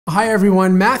Hi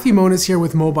everyone, Matthew Monas here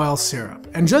with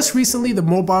MobileSyrup. And just recently the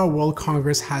Mobile World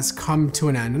Congress has come to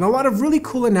an end, and a lot of really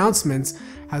cool announcements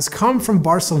has come from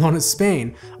Barcelona,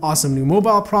 Spain. Awesome new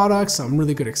mobile products, some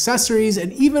really good accessories,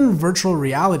 and even virtual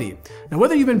reality. Now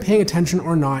whether you've been paying attention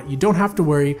or not, you don't have to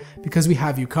worry because we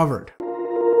have you covered.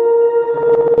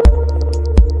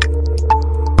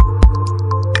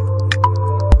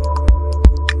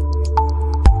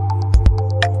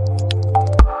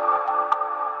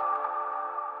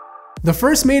 The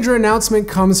first major announcement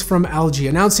comes from LG,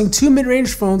 announcing two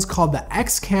mid-range phones called the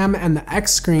X-Cam and the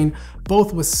X-Screen,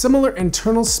 both with similar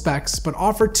internal specs but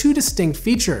offer two distinct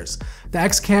features. The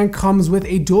X-Cam comes with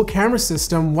a dual camera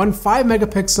system, one 5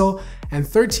 megapixel and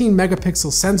 13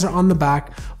 megapixel sensor on the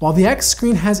back, while the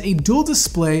X-Screen has a dual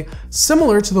display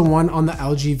similar to the one on the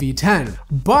LG V10.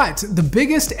 But the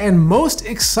biggest and most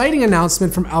exciting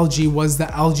announcement from LG was the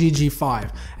LG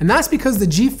G5, and that's because the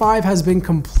G5 has been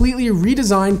completely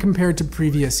redesigned compared to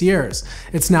previous years.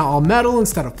 It's now all metal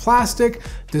instead of plastic,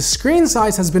 the screen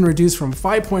size has been reduced from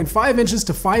 5.5 inches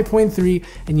to 5.3,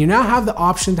 and you now have the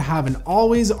option to have an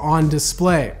always-on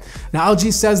display. Now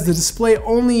LG says the display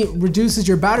only reduces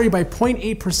your battery by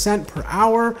 0.8% per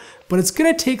hour, but it's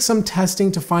gonna take some testing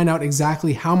to find out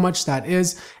exactly how much that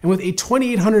is, and with a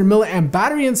 2800 milliamp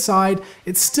battery inside,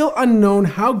 it's still unknown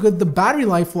how good the battery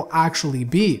life will actually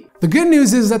be. The good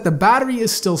news is that the battery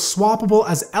is still swappable,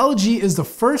 as LG is the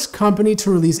first company to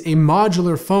release a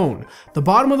modular phone. The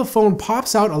bottom of the phone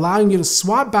pops out, allowing you to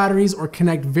swap batteries or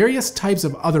connect various types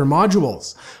of other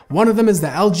modules. One of them is the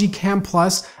LG Cam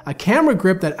Plus, a camera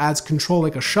grip that adds control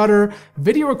like a shutter,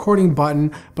 video recording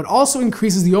button, but also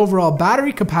increases the overall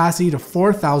battery capacity to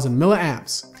 4000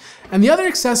 milliamps. And the other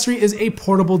accessory is a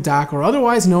portable DAC, or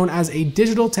otherwise known as a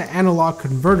digital to analog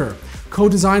converter,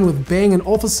 co-designed with Bang &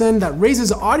 Olufsen, that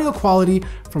raises audio quality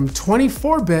from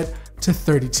 24-bit to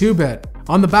 32-bit.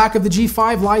 On the back of the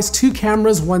G5 lies two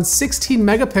cameras, one 16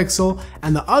 megapixel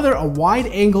and the other a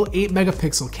wide-angle 8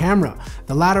 megapixel camera,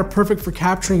 the latter perfect for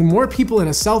capturing more people in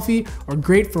a selfie or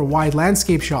great for wide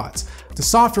landscape shots. The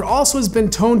software also has been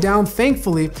toned down,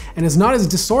 thankfully, and is not as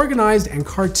disorganized and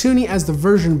cartoony as the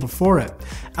version before it.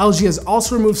 LG has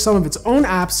also removed some of its own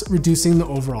apps, reducing the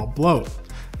overall bloat.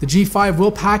 The G5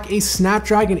 will pack a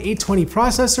Snapdragon 820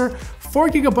 processor, 4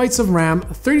 GB of RAM,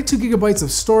 32 GB of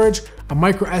storage, a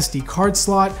micro SD card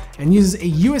slot, and uses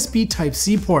a USB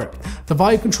Type-C port. The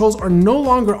volume controls are no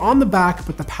longer on the back,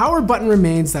 but the power button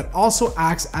remains, that also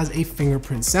acts as a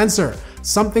fingerprint sensor,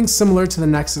 something similar to the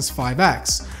Nexus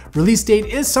 5X. Release date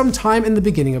is sometime in the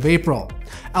beginning of April.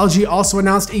 LG also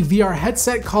announced a VR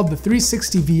headset called the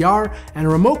 360 VR and a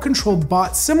remote-controlled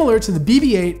bot similar to the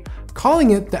BB-8,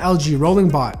 calling it the LG Rolling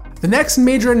Bot. The next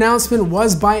major announcement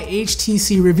was by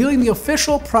HTC, revealing the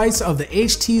official price of the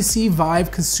HTC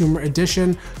Vive Consumer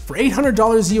Edition for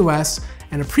 $800 US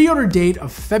and a pre-order date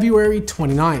of February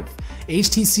 29th.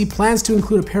 HTC plans to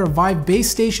include a pair of Vive base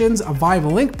stations, a Vive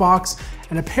Link box,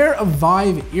 and a pair of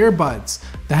Vive earbuds.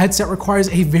 The headset requires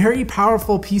a very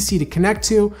powerful PC to connect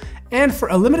to, and for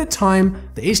a limited time,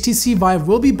 the HTC Vive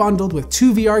will be bundled with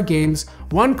two VR games,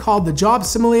 one called the Job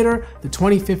Simulator, the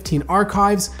 2015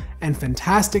 Archives, and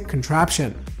Fantastic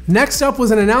Contraption. Next up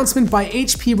was an announcement by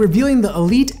HP revealing the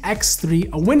Elite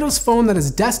X3, a Windows phone that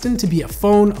is destined to be a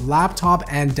phone, laptop,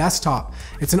 and desktop.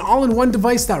 It's an all-in-one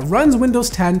device that runs Windows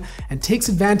 10 and takes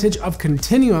advantage of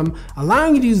Continuum,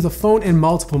 allowing you to use the phone in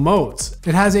multiple modes.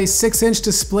 It has a 6-inch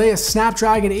display, a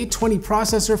Snapdragon 820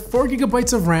 processor, 4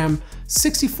 GB of RAM,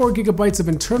 64 GB of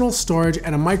internal storage,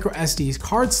 and a micro SD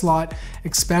card slot,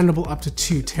 expandable up to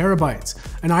 2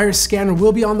 TB. An iris scanner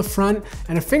will be on the front,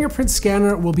 and a fingerprint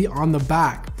scanner will be on the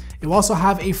back. It will also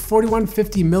have a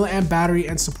 4150 milliamp battery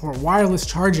and support wireless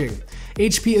charging.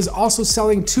 HP is also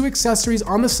selling two accessories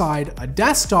on the side, a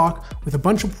desk dock with a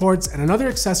bunch of ports and another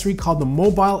accessory called the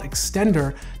Mobile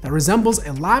Extender that resembles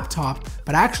a laptop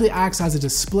but actually acts as a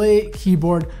display,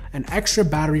 keyboard, and extra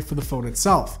battery for the phone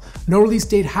itself. No release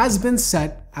date has been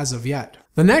set as of yet.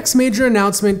 The next major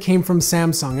announcement came from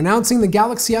Samsung, announcing the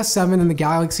Galaxy S7 and the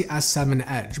Galaxy S7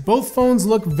 Edge. Both phones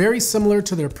look very similar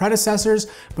to their predecessors,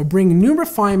 but bring new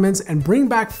refinements and bring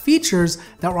back features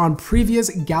that were on previous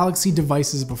Galaxy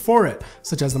devices before it,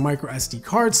 such as the micro SD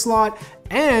card slot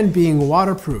and being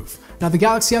waterproof. Now the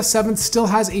Galaxy S7 still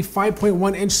has a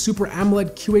 5.1-inch Super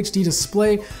AMOLED QHD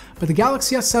display, but the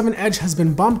Galaxy S7 Edge has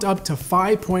been bumped up to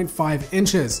 5.5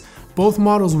 inches. Both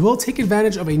models will take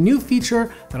advantage of a new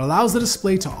feature that allows the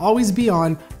display to always be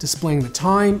on, displaying the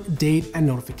time, date, and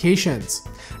notifications.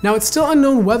 Now it's still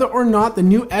unknown whether or not the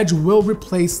new Edge will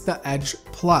replace the Edge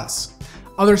Plus.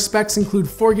 Other specs include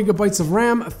 4 GB of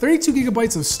RAM, 32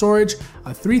 GB of storage,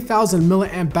 a 3000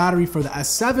 mAh battery for the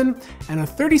S7, and a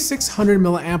 3600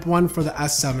 mAh one for the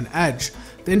S7 Edge.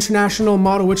 The international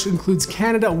model, which includes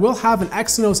Canada, will have an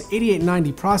Exynos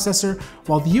 8890 processor,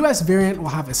 while the US variant will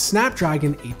have a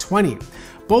Snapdragon 820.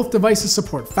 Both devices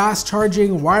support fast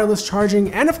charging, wireless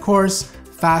charging, and of course,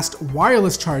 fast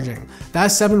wireless charging. The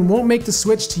S7 won't make the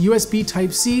switch to USB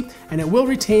Type-C, and it will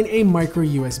retain a micro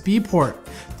USB port.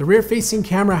 The rear-facing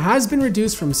camera has been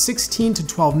reduced from 16 to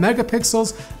 12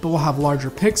 megapixels, but will have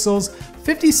larger pixels,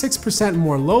 56%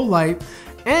 more low light,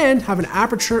 and have an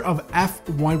aperture of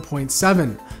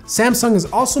f1.7. Samsung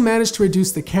has also managed to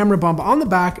reduce the camera bump on the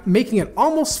back, making it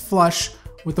almost flush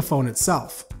with the phone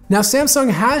itself. Now,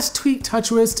 Samsung has tweaked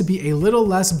TouchWiz to be a little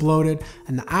less bloated,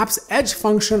 and the app's Edge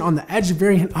function on the Edge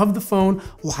variant of the phone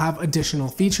will have additional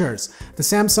features. The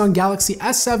Samsung Galaxy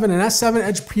S7 and S7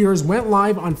 Edge pre-orders went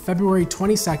live on February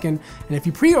 22nd, and if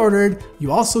you pre-ordered,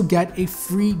 you also get a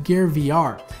free Gear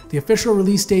VR. The official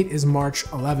release date is March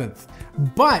 11th.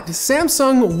 But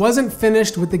Samsung wasn't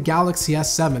finished with the Galaxy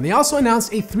S7. They also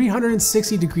announced a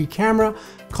 360-degree camera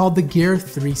called the Gear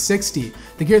 360.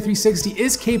 The Gear 360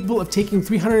 is capable of taking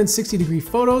 360-degree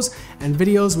photos and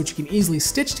videos, which you can easily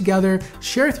stitch together,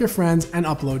 share with your friends, and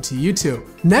upload to YouTube.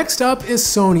 Next up is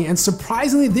Sony, and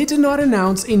surprisingly, they did not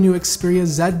announce a new Xperia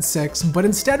Z6, but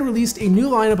instead released a new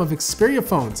lineup of Xperia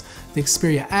phones: the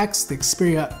Xperia X, the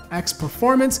Xperia X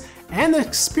Performance, and the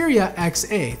Xperia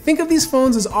XA. Think of these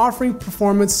phones as offering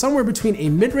performance somewhere between a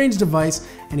mid-range device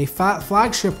and a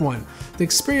flagship one. The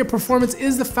Xperia Performance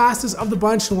is the fastest of the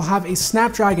bunch and will have a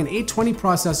Snapdragon 820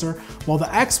 processor, while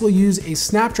the X will use a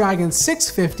Snapdragon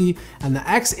 650 and the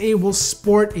XA will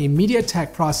sport a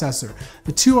MediaTek processor.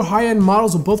 The two high-end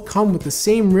models will both come with the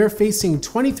same rear-facing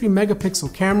 23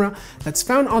 megapixel camera that's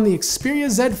found on the Xperia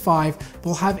Z5, but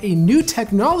will have a new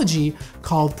technology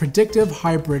called Predictive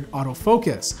Hybrid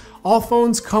Autofocus. All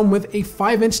phones come with a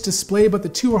 5-inch display, but the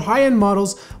two high-end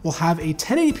models will have a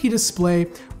 1080p display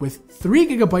with 3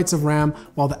 GB of RAM,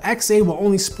 while the XA will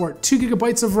only sport 2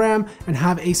 GB of RAM and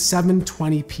have a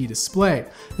 720p display.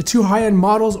 The two high-end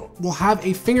models will have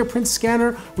a fingerprint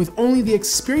scanner, with only the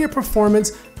Xperia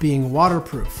Performance being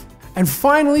waterproof. And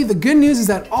finally, the good news is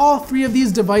that all three of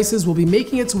these devices will be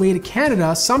making its way to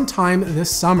Canada sometime this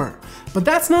summer. But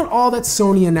that's not all that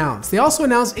Sony announced. They also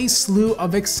announced a slew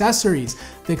of accessories: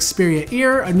 the Xperia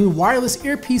Ear, a new wireless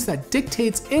earpiece that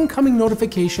dictates incoming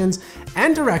notifications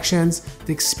and directions,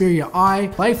 the Xperia Eye,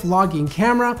 life logging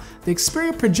camera, the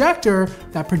Xperia Projector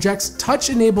that projects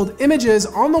touch-enabled images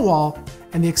on the wall,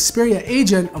 and the Xperia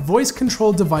Agent, a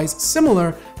voice-controlled device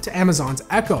similar to Amazon's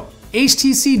Echo.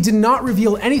 HTC did not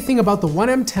reveal anything about the One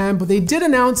M10, but they did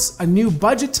announce a new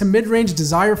budget to mid-range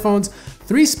Desire phones,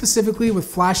 3 specifically with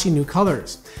flashy new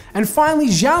colors. And finally,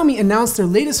 Xiaomi announced their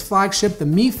latest flagship, the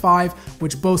Mi 5,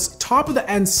 which boasts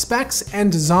top-of-the-end specs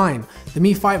and design. The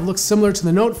Mi 5 looks similar to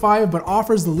the Note 5, but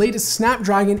offers the latest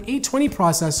Snapdragon 820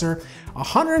 processor,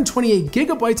 128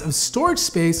 GB of storage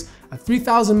space, a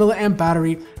 3000 mAh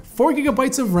battery, 4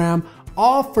 GB of RAM,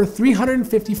 all for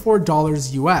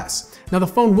 $354 US. Now, the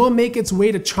phone will make its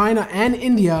way to China and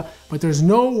India, but there's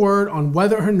no word on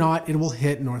whether or not it will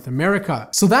hit North America.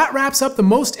 So that wraps up the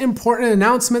most important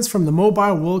announcements from the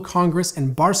Mobile World Congress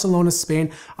in Barcelona,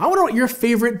 Spain. I want to know what your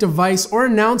favorite device or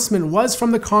announcement was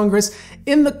from the Congress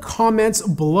in the comments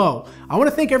below. I want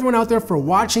to thank everyone out there for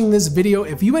watching this video.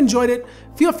 If you enjoyed it,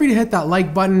 feel free to hit that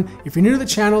like button. If you're new to the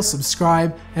channel,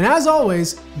 subscribe. And as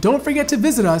always, don't forget to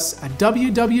visit us at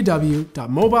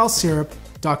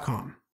www.mobilesyrup.com.